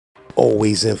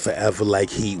Always and forever like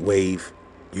heat wave.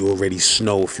 You already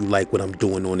know if you like what I'm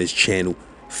doing on this channel,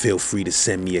 feel free to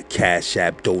send me a Cash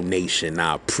App donation.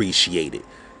 I appreciate it.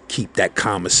 Keep that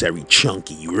commissary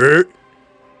chunky, you heard?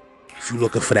 If you're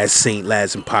looking for that St.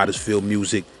 Laz and Pottersville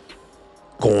music,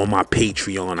 go on my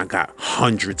Patreon. I got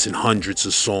hundreds and hundreds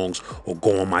of songs. Or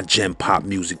go on my Gem Pop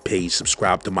music page.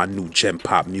 Subscribe to my new Gem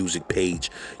Pop music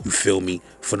page. You feel me?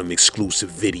 For them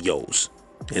exclusive videos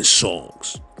and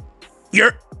songs. Yeah.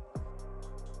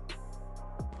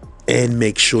 And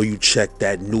make sure you check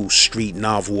that new street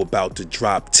novel about to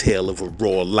drop, Tale of a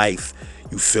Raw Life.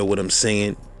 You feel what I'm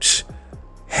saying?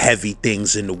 Heavy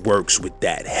things in the works with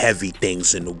that. Heavy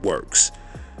things in the works.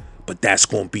 But that's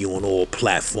going to be on all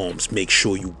platforms. Make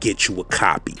sure you get you a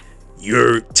copy.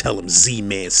 Tell them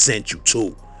Z-Man sent you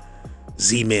too.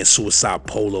 Z-Man Suicide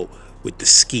Polo with the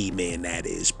Ski Man, that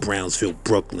is. Brownsville,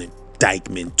 Brooklyn,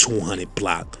 Dykeman, 200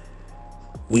 block.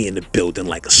 We in the building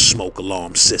like a smoke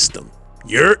alarm system.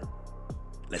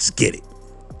 Let's get it.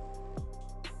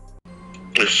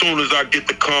 As soon as I get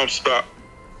the Comstock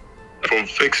from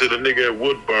fixing the nigga at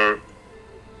Woodburn,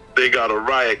 they got a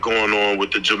riot going on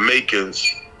with the Jamaicans,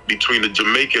 between the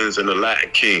Jamaicans and the Latin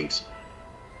Kings.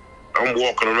 I'm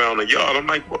walking around the yard. I'm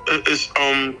like, it's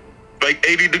like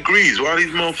 80 degrees. Why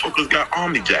these motherfuckers got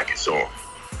army jackets on?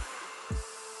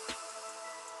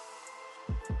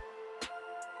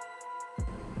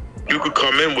 You could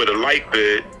come in with a light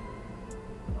bed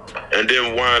and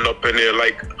then wind up in there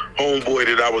like homeboy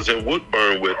that I was in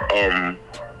Woodburn with,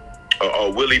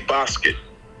 Willie Bosket.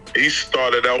 He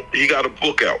started out, he got a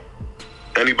book out.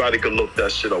 Anybody can look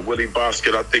that shit up. Willie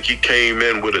Bosket, I think he came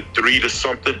in with a 3 to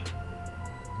something,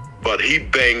 but he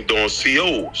banged on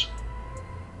COs.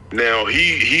 Now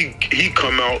he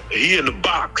come out, he in the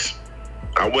box.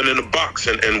 I went in the box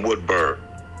in Woodburn.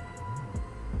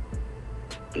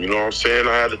 You know what I'm saying?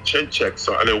 I had a chin check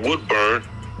something in Woodburn.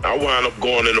 I wound up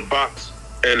going in the box,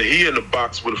 and he in the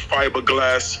box with a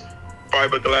fiberglass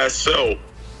cell,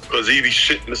 because he be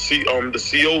shitting the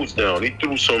COs down. He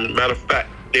threw some, matter of fact,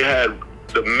 they had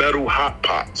the metal hot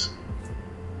pots,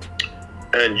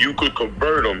 and you could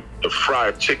convert them to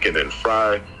fried chicken and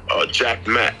fry Jack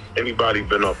Mac. Anybody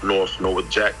been up north know what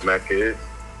Jack Mac is?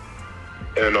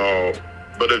 And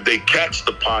but if they catch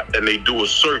the pot and they do a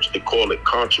search, they call it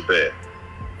contraband.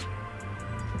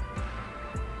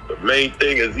 The main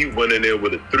thing is he went in there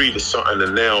with a 3 to something,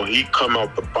 and now he come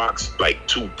out the box like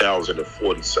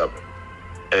 2047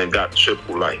 and got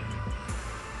triple life.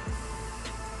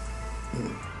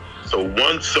 So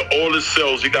once all his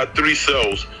cells, he got 3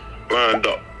 cells lined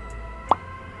up.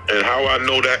 And how I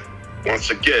know that, once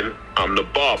again, I'm the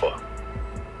barber.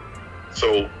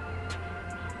 So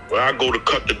when I go to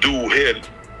cut the dude head,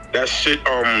 that shit,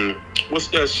 what's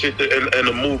that shit in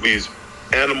the movies?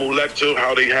 Animal Lecture,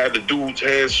 how they had the dude's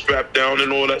hands strapped down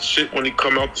and all that shit when he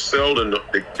come out the cell and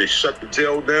they shut the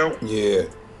tail down. Yeah.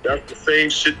 That's the same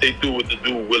shit they do with the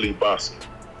dude Willie Boston.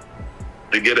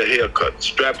 They get a haircut,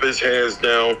 strap his hands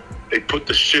down, they put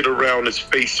the shit around his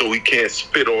face so he can't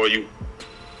spit on you.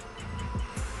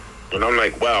 And I'm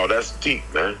like, wow, that's deep,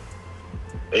 man.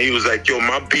 And he was like, yo,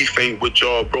 my beef ain't with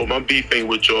y'all, bro. My beef ain't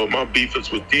with y'all. My beef is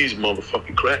with these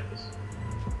motherfucking crackers.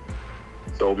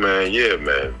 So, man, yeah,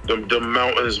 man. Them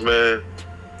mountains, man,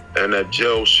 and that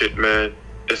jail shit, man,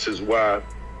 this is why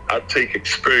I take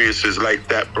experiences like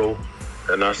that, bro,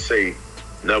 and I say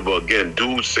never again.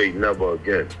 Dudes say never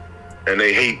again. And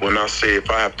they hate when I say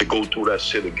if I have to go through that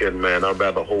shit again, man, I'd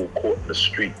rather hold court in the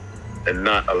street and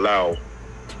not allow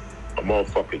a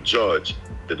motherfucking judge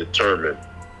to determine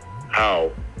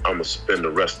how I'm gonna spend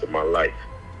the rest of my life.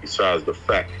 Besides the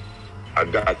fact I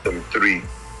got them three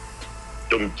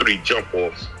jump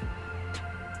offs,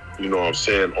 you know what I'm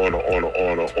saying, on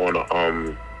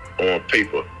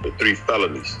paper, the 3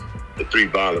 felonies, the 3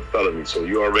 violent felonies. So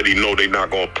you already know they're not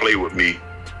gonna play with me,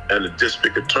 and the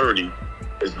district attorney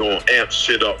is gonna amp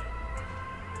shit up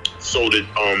so that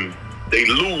they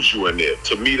lose you in there.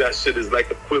 To me, that shit is like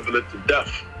equivalent to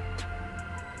death.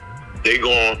 They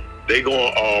gonna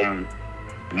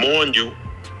mourn you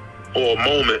for a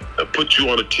moment and put you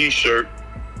on a t-shirt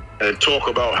and talk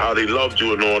about how they loved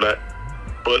you and all that.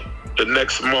 But the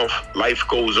next month, life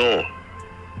goes on.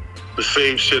 The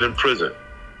same shit in prison.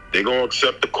 They gonna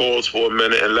accept the calls for a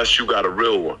minute unless you got a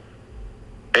real one.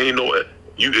 And you know,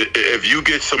 if you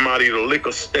get somebody to lick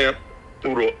a stamp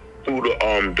through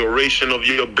the duration of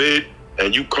your bid,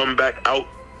 and you come back out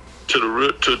to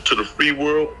the free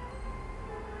world,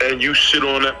 and you shit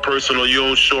on that person or you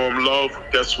don't show them love,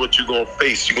 that's what you're gonna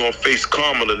face. You're gonna face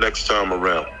karma the next time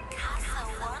around.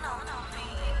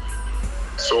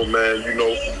 So, man, you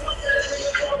know,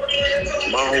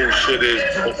 my whole shit is,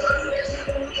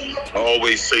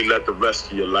 always say, let the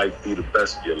rest of your life be the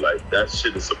best of your life. That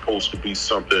shit is supposed to be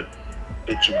something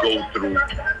that you go through.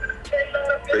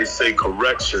 They say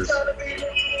corrections,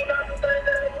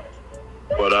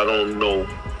 but I don't know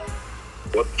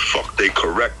what the fuck they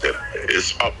corrected.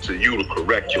 It's up to you to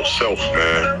correct yourself,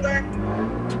 man.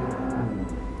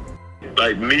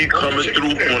 Like me coming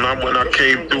through, when I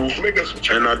came through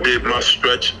and I did my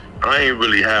stretch, I ain't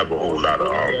really have a whole lot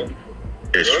of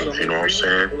issues, you know what I'm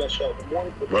saying?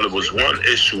 Well, it was one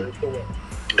issue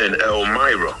in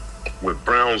Elmira with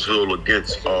Brownsville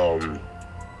against Buffalo,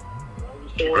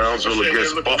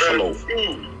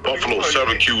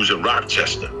 Syracuse, and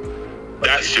Rochester.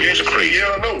 That shit was crazy.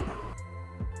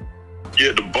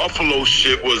 Yeah, the Buffalo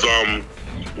shit was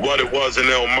what it was in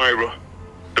Elmira,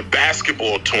 the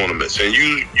basketball tournaments, and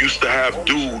you used to have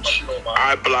dudes.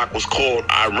 I block was called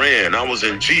Iran. I was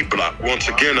in G block. Once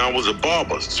again, I was a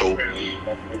barber. So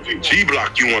G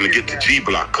block, you want to get to G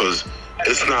block because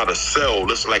it's not a cell.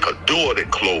 It's like a door that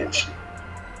closed.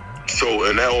 So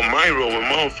in Elmira, when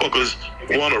motherfuckers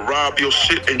want to rob your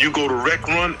shit and you go to rec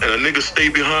run and a nigga stay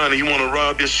behind and you want to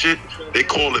rob your shit, they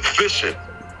call it fishing.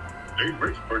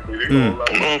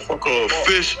 Motherfucker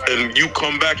fish and you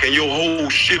come back and your whole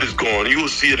shit is gone. You'll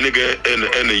see a nigga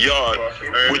in the yard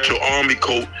with your army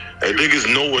coat, and niggas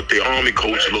know what their army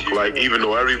coats look like, even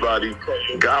though everybody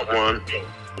got one.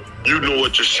 You know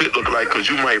what your shit look like because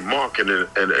you might mark it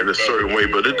in a certain way,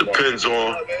 but it depends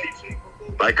on,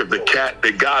 like, if the cat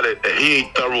that got it and he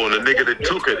ain't thorough and the nigga that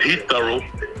took it, he thorough,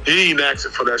 he ain't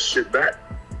asking for that shit back.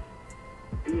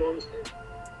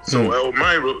 So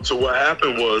Elmira, so what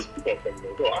happened was,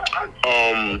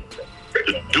 the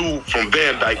dude from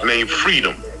Van Dyke named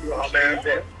Freedom.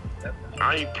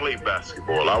 I ain't play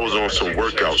basketball. I was on some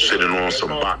workout shit and on some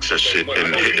boxing shit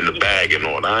and hitting the bag and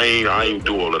all. I ain't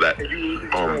do all of that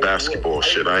basketball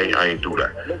shit. I ain't do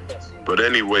that. But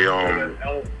anyway,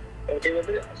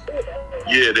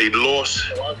 yeah, they lost.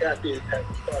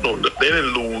 No, they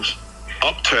didn't lose.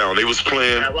 Uptown, they was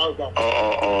playing.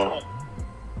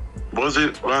 Was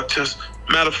it Rochester?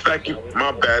 Matter of fact,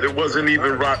 my bad. It wasn't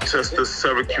even Rochester,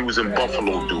 Syracuse, and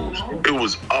Buffalo dudes. It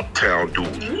was Uptown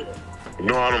dudes. You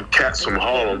know how them cats from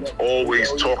Harlem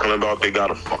always talking about they got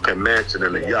a fucking mansion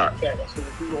and a yacht.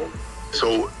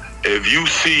 So if you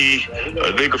see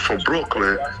a nigga from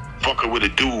Brooklyn fucking with a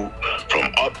dude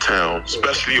from Uptown,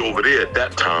 especially over there at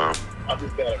that time,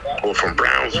 or from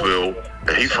Brownsville,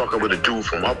 and he fucking with a dude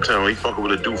from Uptown, he fucking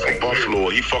with a dude from Buffalo,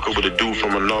 or he fucking with a dude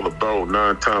from another borough,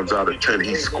 9 times out of 10,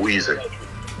 he's squeezing.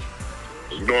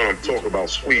 You know what I'm talking about,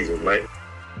 squeezing, right?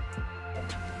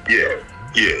 Yeah.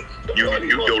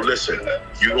 Yo, listen,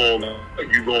 you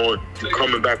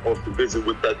coming back off the visit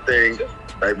with that thing,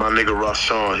 like my nigga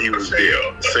Rashawn, he was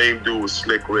there. Same dude with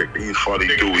Slick Rick, he's funny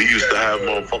dude. He used to have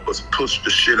motherfuckers push the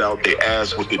shit out their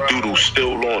ass with the doodle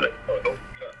still on it.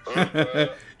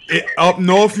 Up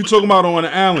north, you talking about on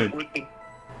the island?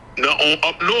 No,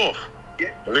 up north.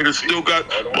 Niggas still got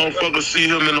motherfuckers see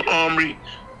him in the armory,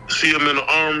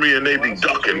 and they be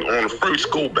ducking on the first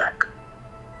go back.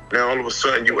 Now all of a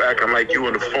sudden you acting like you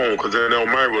in the phone, because in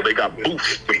Elmira they got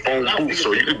booths, the phone booth,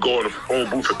 so you could go in the phone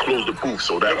booth and close the booth,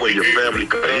 so that way your family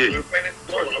can hear you.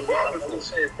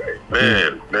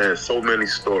 Man, so many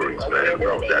stories, man,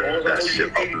 bro. That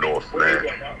shit up north, man.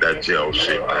 That jail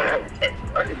shit, man.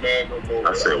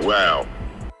 I said, wow.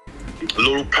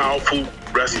 Little Powerful,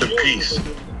 rest in peace.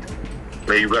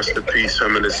 May he rest in peace.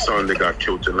 Him and his son, they got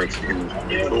killed the next few.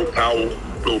 Little Powerful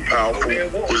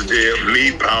was there.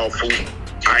 Me, Powerful.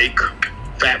 Ike,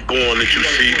 Fat Born that you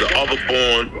see, the other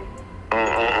Born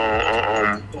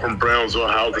from Brownsville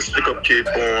House, the Stick Up Kid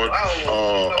Born,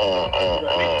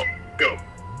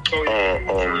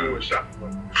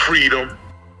 Freedom.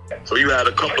 So you had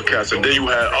a couple cats, and then you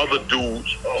had other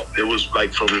dudes that was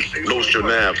like from Nostra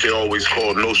Nav. They always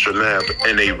called Nostra Nav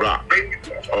N.A. Rock,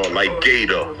 like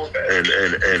Gator and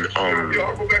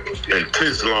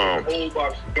Tislam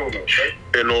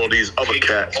and all these other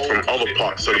cats from other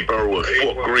parts of the borough of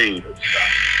Fort Greene.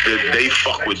 They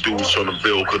fuck with dudes from the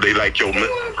Ville because they like, yo,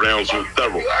 Brownsville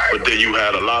thorough. But then you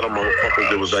had a lot of motherfuckers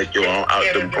that was like, yo,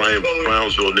 out them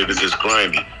Brownsville niggas is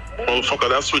grimy. Motherfucker,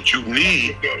 that's what you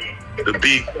need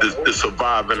to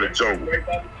survive in the jungle.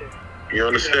 You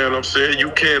understand what I'm saying?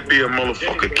 You can't be a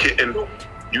motherfucker kitten.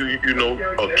 You know,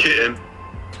 a kitten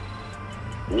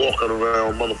walking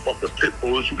around motherfucking pit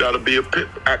bulls. You gotta be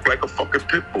act like a fucking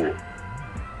pit bull.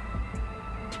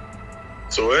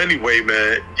 So anyway,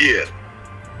 man, yeah,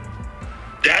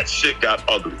 that shit got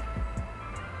ugly.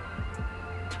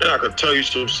 And I can tell you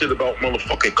some shit about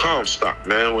motherfucking Comstock,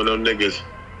 man, when them niggas,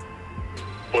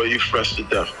 boy, you fresh to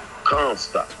death.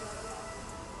 Comstock.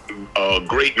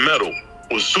 Great Metal,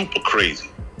 was super crazy.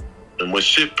 And when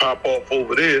shit pop off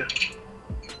over there,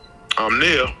 I'm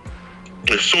there.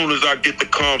 As soon as I get the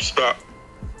Comstock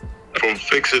from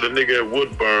fixing the nigga at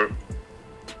Woodburn,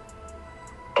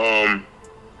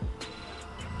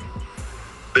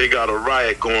 they got a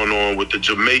riot going on with the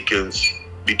Jamaicans,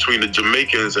 between the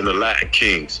Jamaicans and the Latin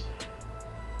Kings.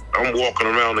 I'm walking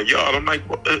around the yard. I'm like,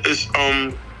 it's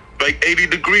like 80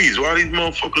 degrees. Why these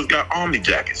motherfuckers got army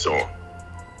jackets on?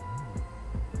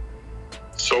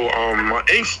 So my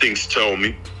instincts tell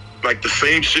me, like the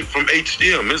same shit from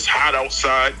H.D.M. It's hot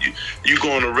outside. You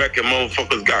go on a wreck and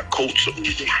motherfuckers got coats,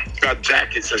 got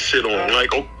jackets and shit on.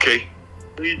 Like, okay,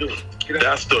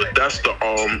 that's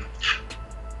the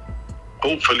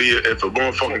hopefully if a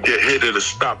motherfucker get hit, it'll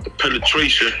stop the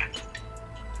penetration.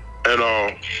 And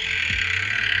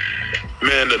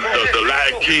man, the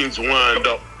Latin Kings wind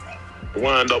up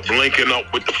linking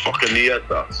up with the fucking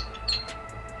Nietas.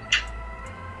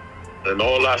 And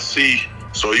all I see,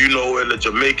 so you know when the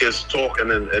Jamaicans talking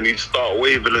and he start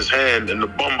waving his hand in the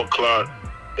bumper cloud,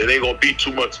 it ain't gonna be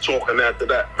too much talking after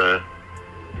that, man.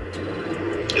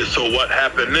 And so what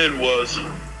happened then was,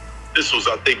 this was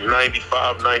I think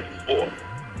 95, 94.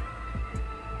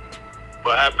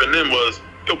 What happened then was,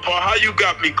 yo, Pa, how you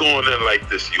got me going in like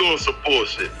this? You on some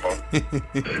bullshit, Pa.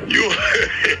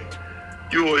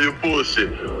 you on your bullshit.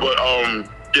 But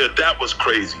yeah, that was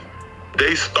crazy.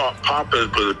 They start popping,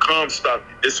 but the Comstock,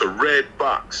 it's a red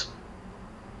box,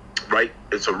 right?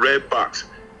 It's a red box.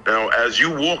 Now, as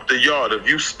you walk the yard, if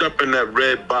you step in that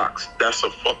red box, that's a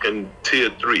fucking tier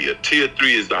 3. A tier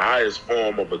 3 is the highest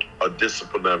form of a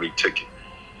disciplinary ticket.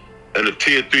 And a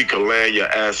tier 3 can land your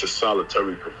ass in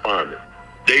solitary confinement.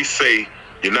 They say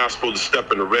you're not supposed to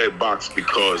step in the red box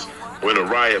because when a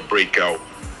riot break out,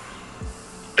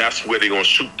 that's where they're gonna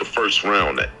shoot the first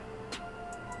round at.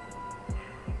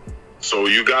 So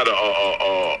you got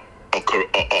a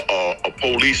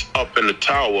police up in the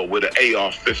tower with an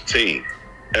AR-15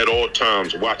 at all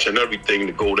times, watching everything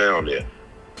to go down there.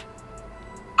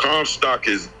 Comstock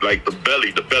is like the belly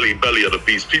of the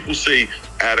beast. People say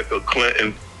Attica,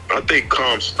 Clinton. I think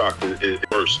Comstock is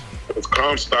worse. Because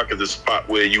Comstock is a spot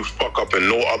where you fuck up and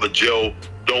no other jail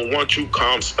don't want you.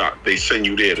 Comstock, they send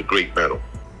you there to Great Meadow.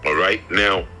 All right?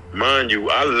 Now, mind you,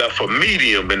 I left a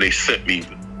medium and they sent me,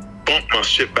 bumped my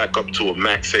shit back up to a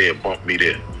max A and bumped me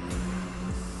there.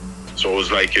 So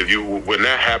it's like when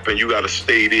that happened, you gotta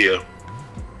stay there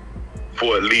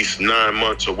for at least 9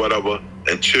 months or whatever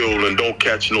and chill and don't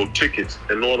catch no tickets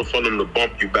in order for them to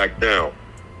bump you back down.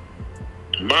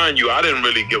 Mind you, I didn't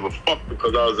really give a fuck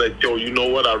because I was like, yo, you know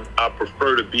what? I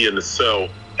prefer to be in the cell.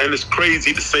 And it's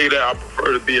crazy to say that I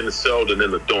prefer to be in the cell than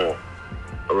in the dorm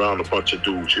around a bunch of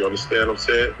dudes. You understand what I'm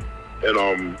saying?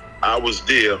 And I was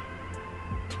there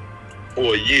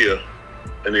for a year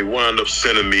and they wound up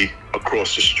sending me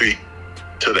across the street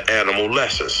to the animal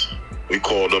lessons. We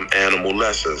call them animal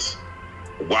lessons.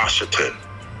 Washington.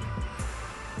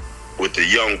 With the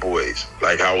young boys,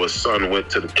 like how his son went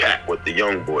to the cat with the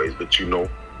young boys. But you know,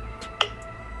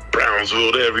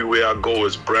 Brownsville, everywhere I go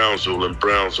is Brownsville, and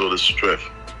Brownsville is strength.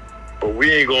 But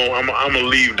we ain't going, I'm gonna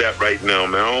leave that right now,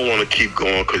 man. I don't want to keep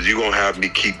going because you're going to have me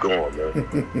keep going,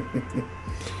 man.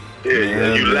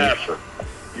 Yeah, you laughing.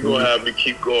 You're going to have me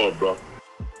keep going, bro.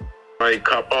 If I ain't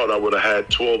cop out, I would have had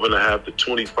 12.5 to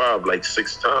 25 like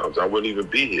 6 times. I wouldn't even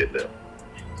be here now.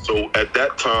 So at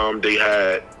that time, they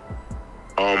had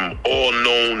all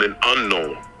known and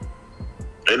unknown.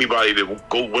 Anybody that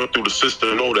went through the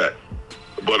system know that.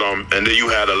 But and then you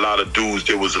had a lot of dudes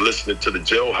that was listening to the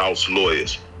jailhouse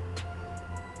lawyers,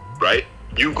 right?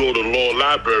 You go to the law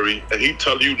library and he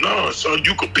tell you, nah, son,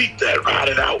 you could beat that, ride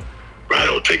it out,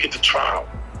 take it to trial.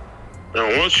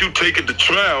 Now, once you take it to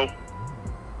trial,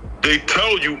 they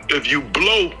tell you if you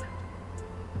blow,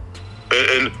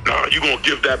 and nah, you gonna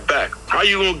give that back. How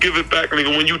you gonna give it back,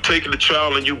 nigga, when you take it to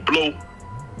trial and you blow?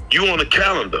 You on a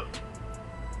calendar.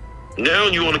 Now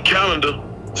you on a calendar,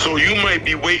 so you might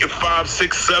be waiting 5,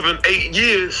 6, 7, 8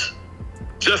 years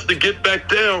just to get back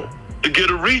down to get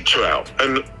a retrial.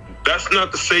 And that's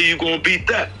not to say you're gonna beat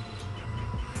that.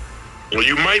 Well,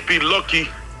 you might be lucky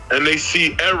and they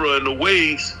see error in the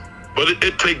ways, but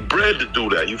it take bread to do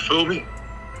that, you feel me?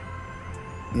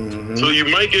 Mm-hmm. So you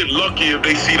might get lucky if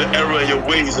they see the error in your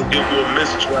ways and give you a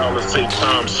mistrial and say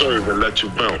time served and let you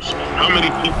bounce. How many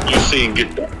people you seen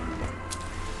get that?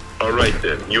 All right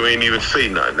then, you ain't even say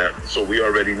nothing, that, so we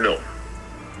already know.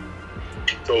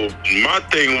 So my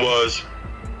thing was,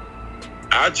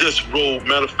 I just rolled,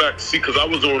 matter of fact, see, because I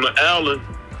was on the island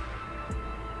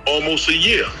almost a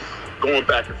year, going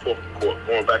back and forth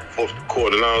to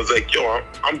court, and I was like, yo,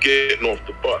 I'm getting off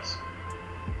the bus.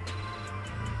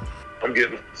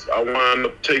 I wound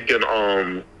up taking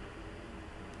 7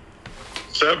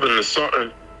 or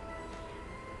something,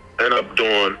 end up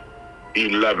doing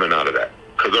 11 out of that.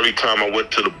 Because every time I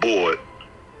went to the board,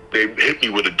 they hit me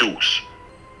with a deuce.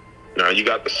 Now, you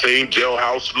got the same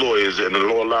jailhouse lawyers in the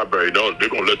law library. No, they're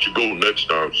going to let you go next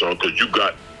time, son, because you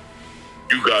got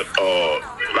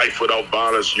life without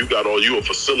violence. You a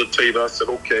facilitator. I said,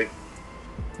 okay.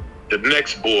 The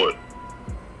next board,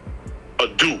 a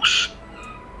deuce.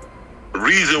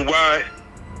 Reason why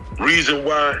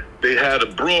they had a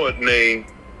broad named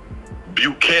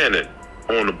Buchanan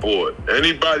on the board.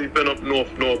 Anybody been up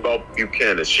north know about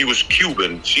Buchanan? She was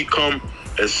Cuban. She come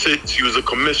and sit. She was a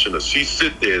commissioner. She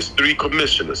sit there. There's 3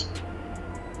 commissioners,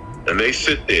 and they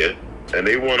sit there and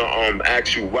they want to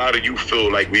ask you, why do you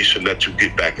feel like we should let you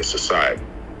get back in society?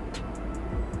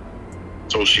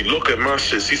 So she look at my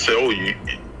shit. She said, oh,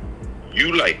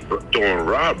 you like doing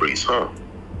robberies, huh?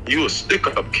 You a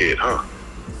stick-up kid, huh?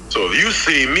 So if you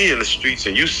see me in the streets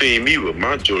and you see me with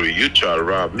my jewelry, you try to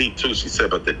rob me too. She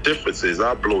said, but the difference is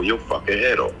I blow your fucking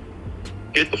head off.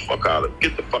 Get the fuck out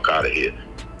of here.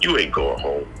 You ain't going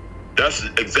home. That's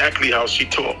exactly how she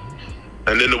talked.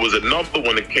 And then there was another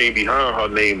one that came behind her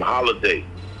named Holiday.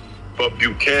 But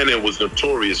Buchanan was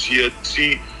notorious. She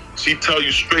tell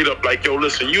you straight up like, yo,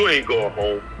 listen, you ain't going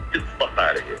home. Get the fuck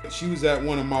out of here. She was at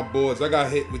one of my boards. I got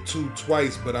hit with 2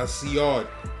 twice, but I CR'd.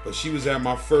 But she was at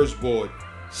my first board.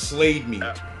 Slayed me.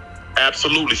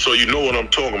 Absolutely. So you know what I'm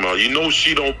talking about. You know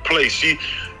she don't play. She,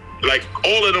 like,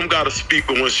 all of them got to speak,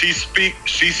 but when she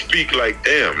speak like,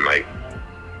 damn, like,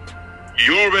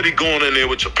 you already going in there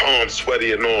with your palms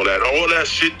sweaty and all that. All that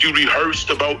shit you rehearsed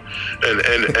about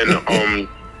and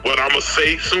what I'ma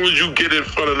say, as soon as you get in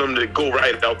front of them, they go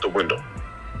right out the window.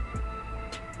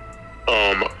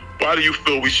 Why do you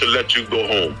feel we should let you go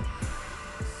home?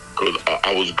 Because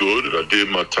I was good and I did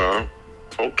my time.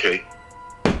 Okay.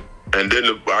 And then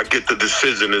I get the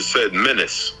decision that said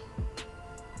menace.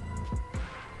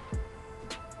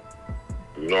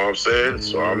 You know what I'm saying?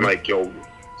 So I'm like, yo,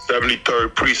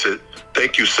 73rd Precinct,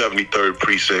 thank you, 73rd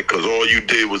Precinct, because all you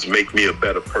did was make me a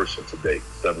better person today.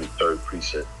 73rd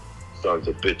Precinct, sons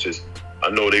of bitches. I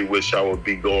know they wish I would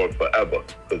be gone forever,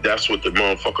 because that's what the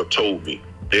motherfucker told me.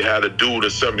 They had a dude in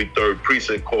 73rd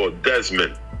Precinct called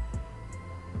Desmond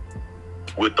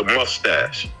with the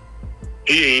mustache.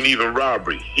 He ain't even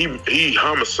robbery. He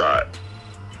homicide.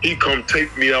 He come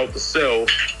take me out the cell.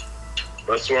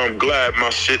 That's why I'm glad my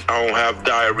shit, I don't have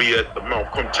diarrhea at the mouth.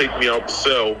 Come take me out the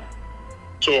cell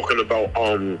talking about,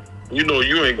 you know,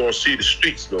 you ain't gonna see the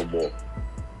streets no more.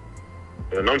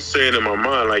 And I'm saying in my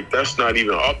mind, like, that's not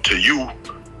even up to you.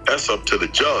 That's up to the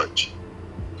judge.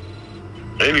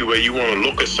 Anyway, you wanna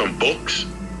look at some books?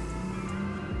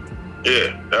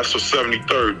 Yeah, that's what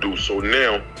 73rd do. So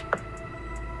now,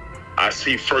 I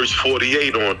see First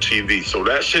 48 on TV. So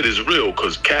that shit is real,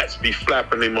 because cats be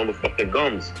flapping their motherfucking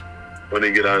gums when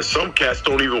they get out. Some cats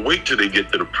don't even wait till they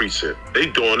get to the precinct. They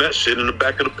doing that shit in the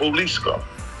back of the police car.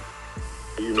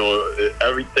 You know,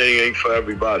 everything ain't for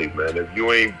everybody, man. If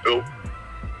you ain't built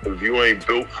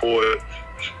for it,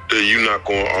 then you're not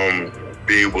gonna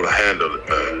be able to handle it,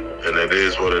 man. And it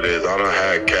is what it is. I done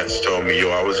had cats tell me,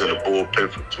 yo, I was in the bullpen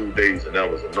for 2 days and that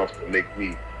was enough to make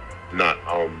me not,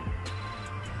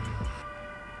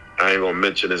 I ain't gonna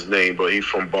mention his name, but he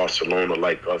from Barcelona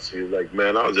like us. He's like,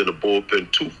 man, I was in the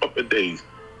bullpen 2 fucking days.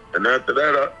 And after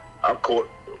that, I caught,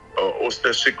 what's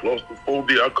that shit,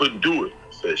 claustrophobia? I couldn't do it.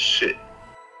 I said, shit.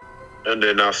 And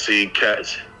then I seen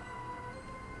cats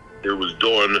that was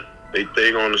doing their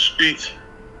thing on the streets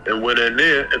and went in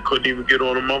there and couldn't even get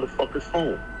on a motherfucking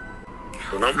phone.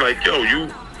 And I'm like, yo, you,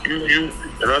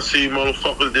 and I see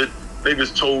motherfuckers that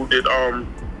niggas told that,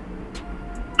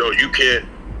 yo, you can't,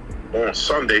 on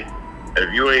Sunday,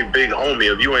 if you ain't big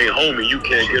homie, if you ain't homie, you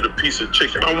can't get a piece of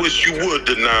chicken. I wish you would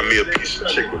deny me a piece of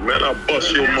chicken, man. I'll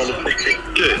bust your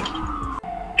motherfucking head.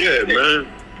 Yeah, man.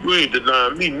 You ain't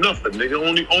denying me nothing, nigga.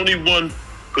 Only one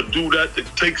could do that to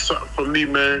take something from me,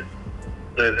 man.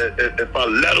 And if I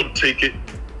let him take it,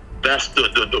 that's the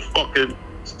fucking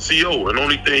CO. And the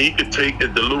only thing he could take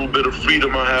is the little bit of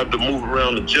freedom I have to move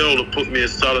around the jail to put me in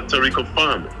solitary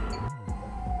confinement.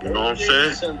 You know what I'm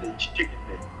saying? Sunday, chicken.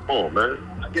 Come on, man.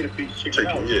 I get a piece of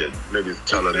chicken. Yeah, niggas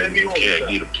telling them you can't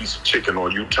eat a piece of chicken,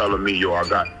 or you telling me, yo, I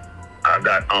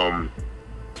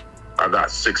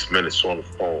got 6 minutes on the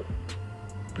phone.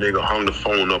 Nigga hung the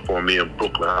phone up on me in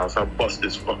Brooklyn House. I bust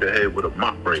his fucking head with a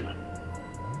mop wringer.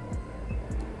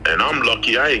 And I'm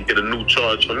lucky I ain't get a new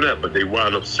charge from that, but they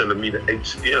wound up sending me to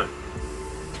H.D.M.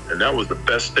 And that was the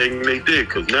best thing they did,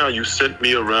 because now you sent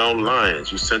me around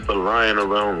lions. You sent the lion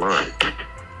around lions.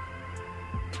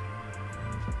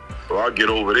 So I get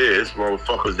over there. It's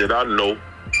motherfuckers that I know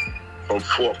from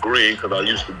Fort Greene, because I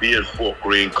used to be in Fort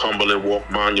Greene, Cumberland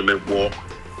Walk, Monument Walk,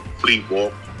 Fleet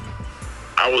Walk.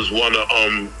 I was one of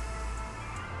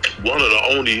the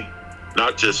only,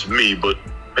 not just me, but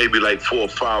maybe like 4 or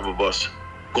 5 of us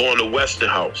going to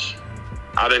Westinghouse.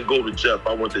 I didn't go to Jeff.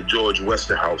 I went to George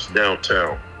Westinghouse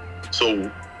downtown.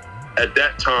 So at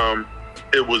that time,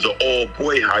 it was an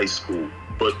all-boy high school,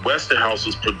 but Westinghouse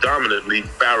was predominantly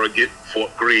Farragut,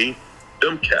 Fort Greene,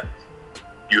 them cats.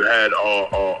 You had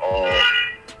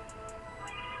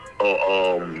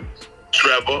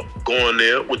Trevor going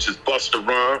there, which is Busta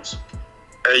Rhymes,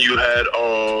 and you had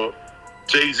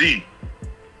Jay-Z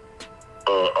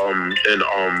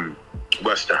in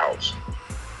Westinghouse.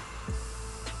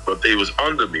 But they was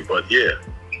under me, but yeah.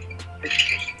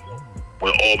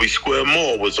 When Albee Square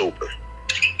Mall was open.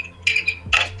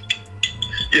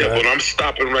 Yeah, but I'm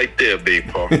stopping right there, big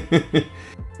pa.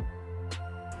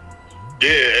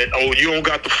 Yeah, and you don't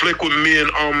got the flick with me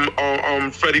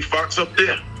and Freddie Fox up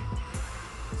there?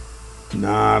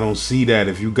 Nah, I don't see that.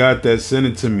 If you got that, send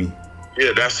it to me.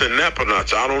 Yeah, that's in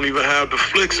Napanoch. I don't even have the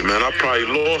flicks, man. I probably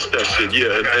lost that shit.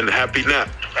 Yeah, and Happy Nap.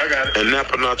 I got it. In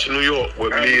Napanoch, New York,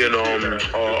 with me and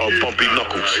Bumpy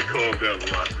Knuckles.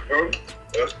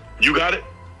 You got it?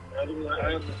 I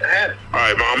had it. All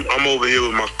right, man, I'm over here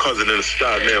with my cousin in the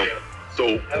sky now.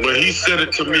 So when he sent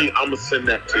it to me, I'm gonna send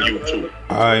that to you too.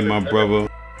 All right, my brother.